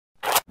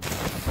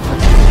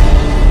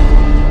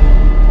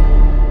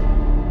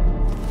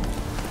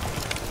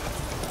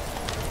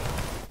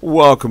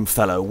Welcome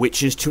fellow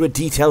witchers to a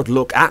detailed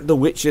look at The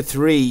Witcher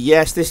 3.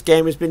 Yes, this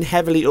game has been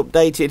heavily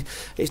updated.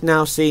 It's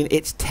now seen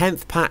its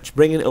 10th patch,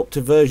 bringing it up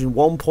to version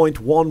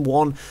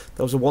 1.11.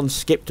 There was a one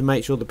skip to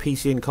make sure the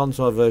PC and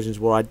console versions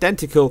were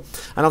identical,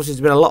 and obviously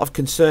there's been a lot of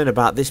concern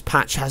about this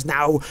patch has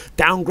now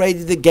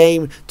downgraded the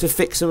game to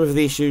fix some of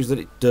the issues that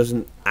it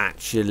doesn't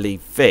actually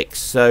fix.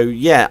 So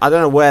yeah, I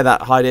don't know where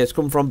that idea has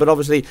come from, but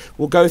obviously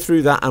we'll go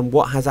through that and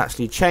what has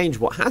actually changed,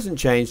 what hasn't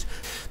changed.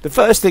 The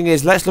first thing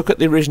is, let's look at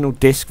the original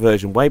disc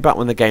version. Way back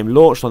when the game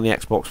launched on the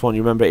Xbox One,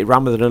 you remember it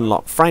ran with an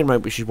unlocked frame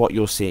rate, which is what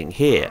you're seeing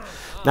here.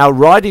 Now,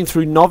 riding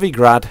through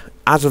Novigrad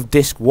as of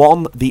disc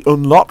 1, the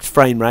unlocked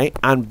frame rate,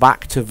 and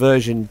back to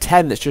version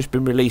 10 that's just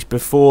been released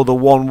before the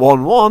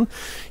 1.11,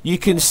 you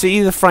can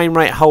see the frame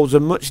rate holds a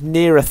much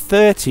nearer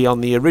 30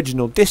 on the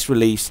original disc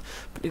release,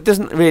 but it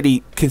doesn't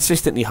really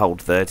consistently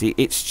hold 30.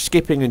 It's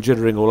skipping and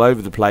juddering all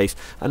over the place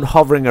and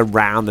hovering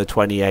around the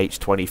 28,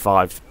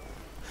 25.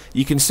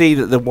 You can see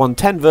that the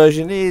 110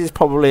 version is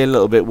probably a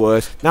little bit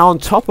worse. Now, on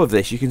top of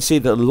this, you can see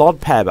that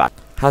LOD pairback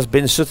has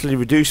been subtly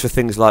reduced for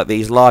things like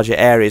these larger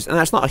areas, and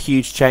that's not a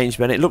huge change,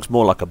 but it looks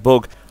more like a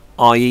bug,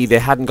 i.e. they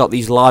hadn't got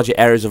these larger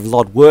areas of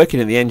LOD working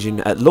in the engine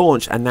at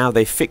launch, and now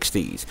they fixed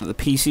these. The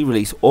PC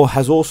release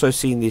has also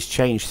seen this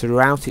change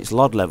throughout its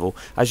LOD level.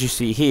 As you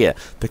see here,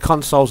 the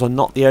consoles are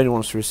not the only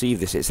ones to receive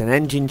this. It's an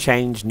engine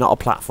change, not a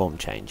platform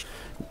change.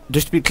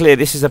 Just to be clear,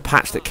 this is a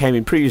patch that came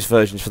in previous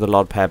versions for the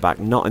LOD pairback,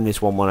 not in this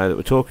 1.10 that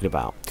we're talking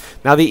about.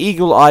 Now, the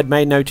eagle-eyed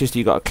may notice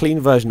you got a clean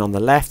version on the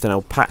left and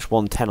a patch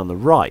 1.10 on the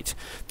right.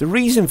 The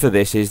reason for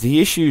this is the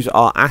issues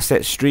are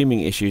asset streaming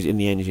issues in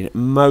the engine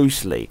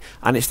mostly,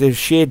 and it's the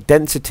sheer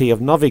density of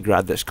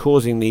Novigrad that's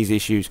causing these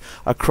issues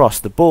across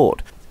the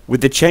board,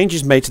 with the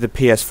changes made to the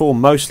PS4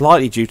 most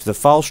likely due to the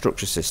file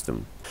structure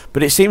system.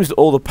 But it seems that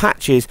all the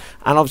patches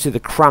and obviously the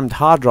crammed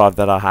hard drive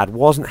that I had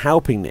wasn't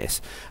helping this.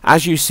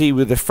 As you see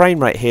with the frame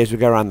rate here as we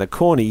go around the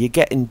corner, you're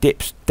getting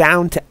dips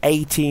down to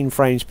 18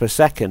 frames per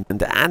second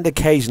and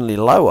occasionally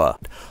lower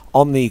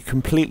on the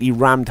completely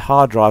rammed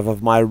hard drive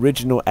of my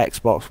original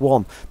Xbox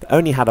One that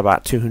only had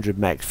about 200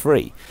 megs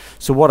free.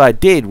 So what I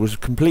did was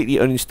completely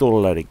uninstall a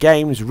load of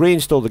games,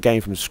 reinstall the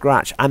game from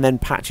scratch, and then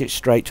patch it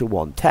straight to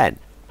 110.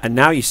 And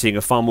now you're seeing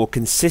a far more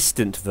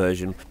consistent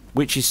version,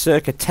 which is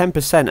circa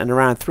 10% and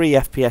around 3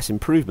 FPS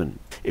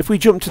improvement. If we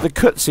jump to the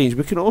cutscenes,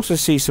 we can also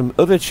see some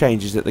other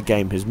changes that the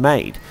game has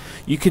made.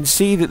 You can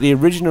see that the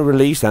original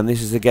release, and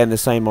this is again the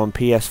same on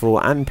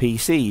PS4 and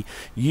PC,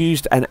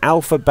 used an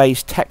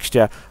alpha-based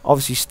texture,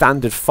 obviously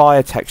standard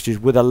fire textures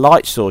with a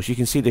light source. You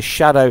can see the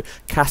shadow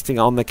casting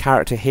on the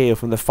character here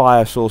from the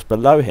fire source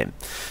below him.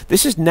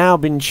 This has now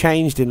been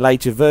changed in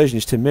later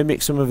versions to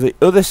mimic some of the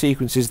other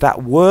sequences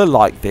that were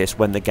like this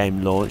when the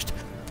game launched,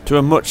 to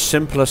a much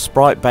simpler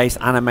sprite-based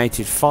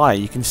animated fire.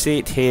 You can see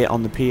it here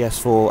on the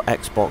PS4,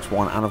 Xbox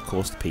One, and of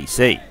course the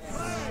PC.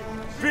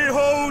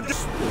 Behold!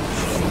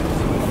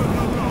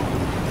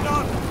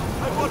 None!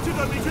 I wanted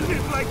only to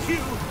live like you!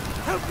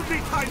 Help me,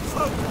 kind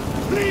folk!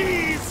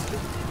 Please!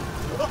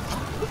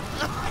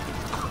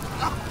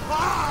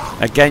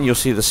 Again, you'll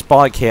see the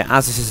spike here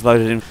as this is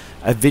loaded in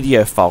a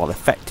video file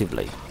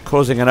effectively,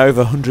 causing an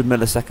over 100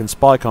 millisecond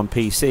spike on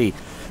PC.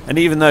 And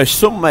even though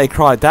some may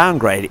cry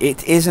downgrade,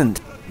 it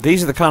isn't.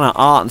 These are the kind of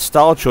art and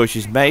style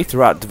choices made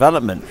throughout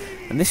development,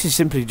 and this is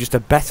simply just a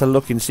better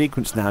looking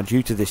sequence now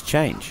due to this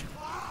change.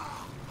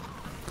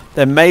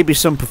 There may be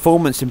some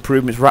performance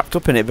improvements wrapped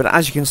up in it, but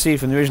as you can see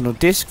from the original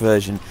disc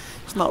version,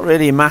 it's not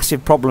really a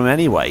massive problem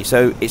anyway,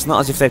 so it's not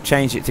as if they've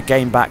changed it to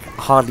gain back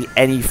hardly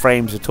any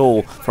frames at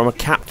all from a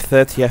capped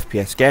 30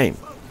 FPS game.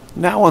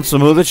 Now on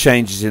some other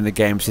changes in the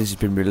game since it's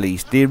been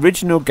released. The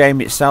original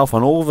game itself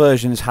on all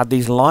versions had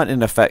these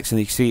lightning effects, and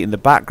you see it in the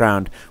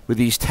background with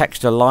these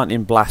texture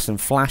lightning blasts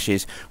and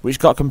flashes, which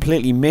got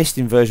completely missed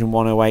in version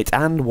 108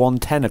 and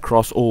 110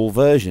 across all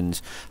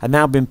versions, and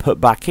now been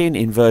put back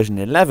in version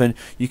 11.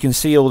 You can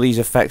see all these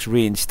effects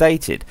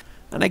reinstated.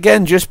 And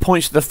again, just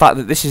points to the fact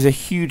that this is a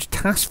huge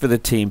task for the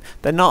team.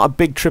 They're not a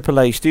big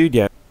AAA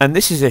studio, and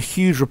this is a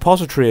huge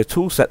repository, a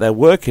toolset they're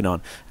working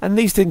on, and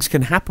these things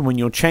can happen when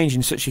you're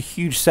changing such a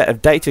huge set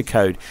of data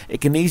code.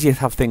 It can easily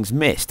have things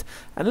missed,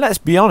 and let's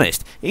be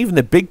honest, even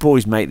the big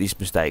boys make these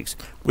mistakes,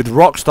 with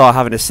Rockstar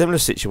having a similar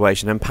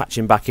situation and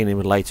patching back in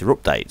with later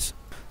updates.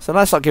 So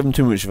let's not give them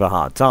too much of a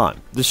hard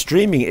time. The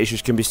streaming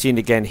issues can be seen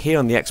again here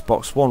on the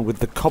Xbox One, with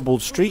the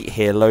cobbled street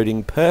here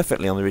loading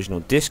perfectly on the original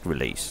disc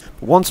release.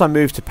 But once I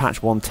move to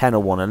patch 110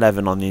 or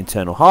 111 on the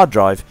internal hard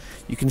drive,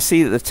 you can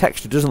see that the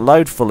texture doesn't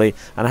load fully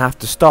and I have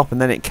to stop,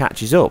 and then it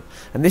catches up.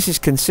 And this is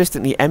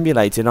consistently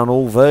emulated on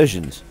all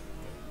versions.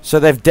 So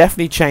they've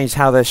definitely changed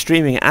how they're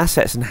streaming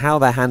assets and how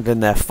they're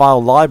handling their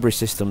file library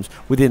systems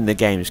within the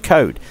game's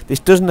code. This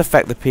doesn't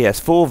affect the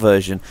PS4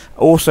 version.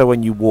 Also,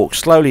 when you walk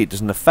slowly, it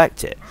doesn't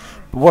affect it.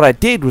 But what I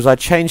did was I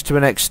changed to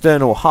an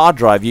external hard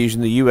drive using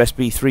the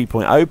USB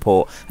 3.0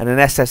 port and an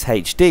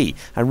SSHD,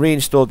 and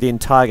reinstalled the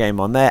entire game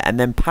on there, and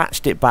then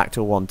patched it back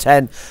to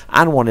 110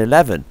 and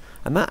 111.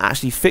 and that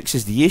actually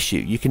fixes the issue.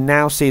 You can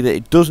now see that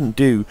it doesn't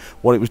do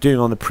what it was doing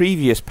on the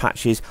previous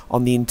patches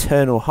on the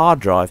internal hard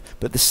drive,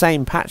 but the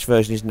same patch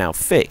version is now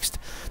fixed.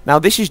 Now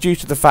this is due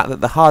to the fact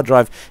that the hard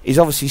drive is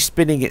obviously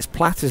spinning its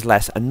platters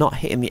less and not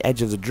hitting the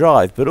edge of the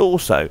drive, but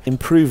also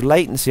improved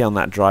latency on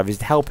that drive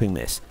is helping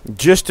this.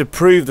 Just to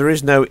prove there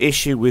is no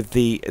issue with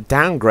the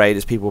downgrade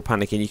as people are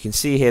panicking, you can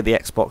see here the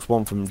Xbox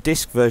One from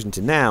disc version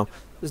to now,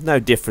 there's no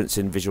difference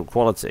in visual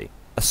quality,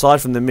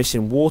 aside from the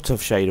missing water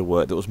shader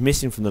work that was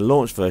missing from the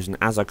launch version,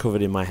 as I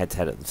covered in my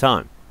head-to-head at the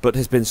time, but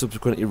has been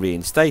subsequently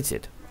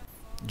reinstated.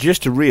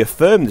 Just to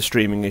reaffirm the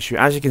streaming issue,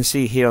 as you can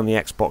see here on the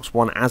Xbox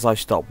One, as I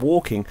stop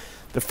walking,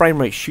 the frame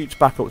rate shoots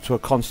back up to a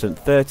constant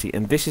 30,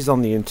 and this is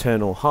on the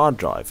internal hard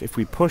drive. If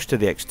we push to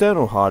the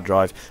external hard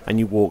drive and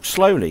you walk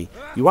slowly,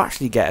 you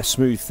actually get a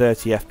smooth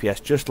 30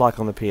 FPS just like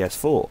on the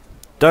PS4.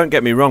 Don't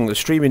get me wrong, the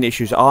streaming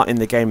issues are in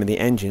the game and the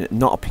engine,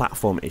 not a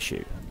platform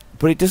issue.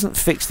 But it doesn't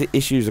fix the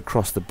issues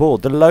across the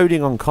board. The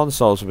loading on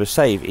consoles of a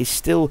save is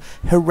still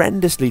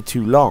horrendously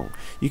too long.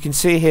 You can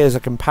see here as a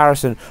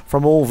comparison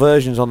from all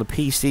versions on the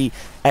PC,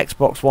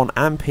 Xbox One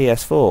and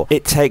PS4.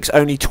 It takes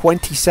only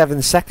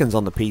 27 seconds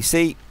on the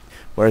PC,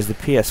 whereas the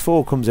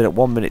PS4 comes in at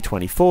 1 minute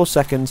 24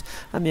 seconds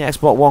and the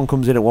Xbox One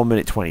comes in at 1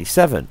 minute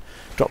 27.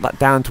 Drop that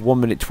down to 1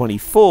 minute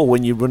 24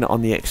 when you run it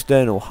on the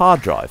external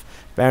hard drive.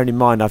 Bearing in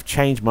mind I've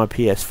changed my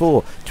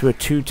PS4 to a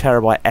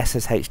 2TB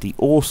SSHD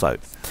also.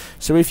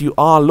 So if you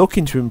are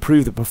looking to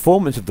improve the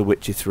performance of The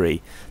Witcher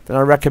 3, then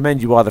I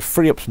recommend you either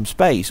free up some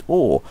space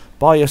or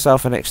buy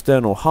yourself an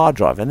external hard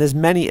drive, and there's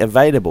many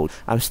available,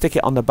 and stick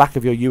it on the back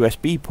of your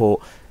USB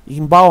port. You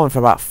can buy one for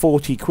about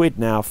 40 quid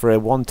now for a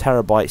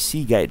 1TB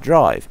Seagate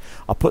drive.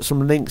 I'll put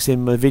some links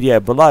in my video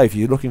below if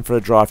you're looking for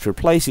a drive to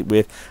replace it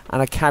with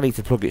and a caddy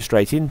to plug it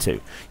straight into.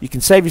 You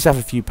can save yourself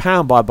a few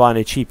pounds by buying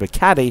a cheaper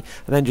caddy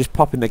and then just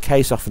popping the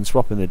case off and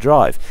swapping the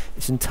drive.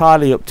 It's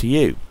entirely up to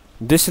you.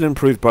 This will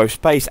improve both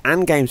space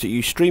and games that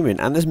you stream in,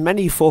 and there's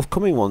many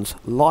forthcoming ones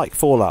like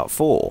Fallout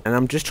 4. And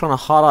I'm just trying to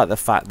highlight the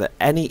fact that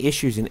any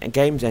issues in a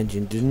game's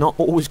engine do not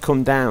always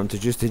come down to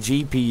just a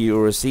GPU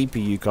or a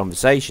CPU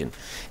conversation.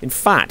 In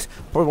fact,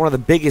 probably one of the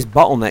biggest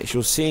bottlenecks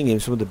you're seeing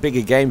in some of the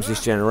bigger games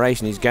this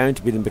generation is going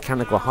to be the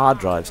mechanical hard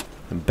drives.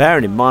 And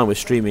bearing in mind we're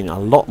streaming a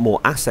lot more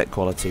asset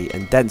quality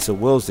and denser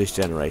worlds this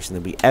generation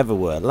than we ever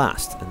were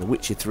last, and The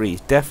Witcher 3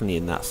 is definitely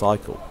in that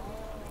cycle.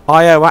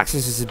 I/O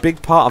access is a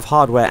big part of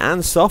hardware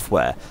and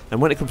software,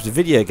 and when it comes to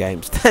video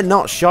games, they're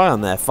not shy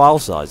on their file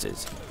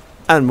sizes.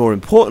 And more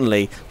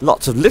importantly,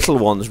 lots of little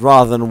ones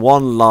rather than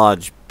one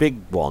large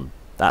big one.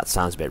 That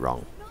sounds a bit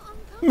wrong.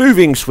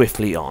 Moving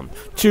swiftly on.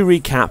 To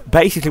recap,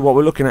 basically what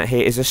we're looking at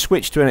here is a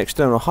switch to an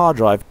external hard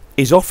drive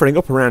is offering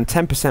up around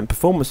 10%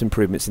 performance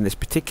improvements in this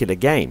particular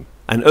game.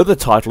 And other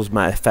titles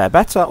may fare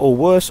better or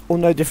worse or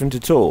no different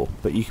at all,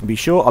 but you can be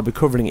sure I'll be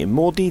covering it in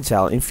more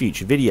detail in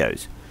future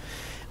videos.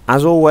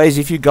 As always,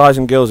 if you guys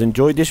and girls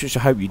enjoyed this, which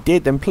I hope you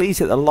did, then please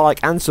hit the like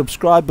and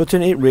subscribe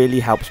button, it really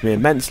helps me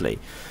immensely.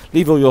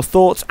 Leave all your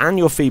thoughts and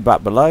your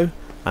feedback below,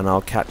 and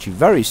I'll catch you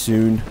very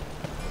soon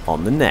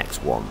on the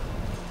next one.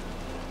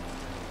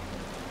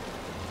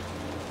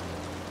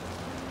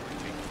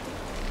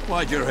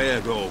 Why'd your hair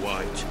go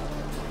white?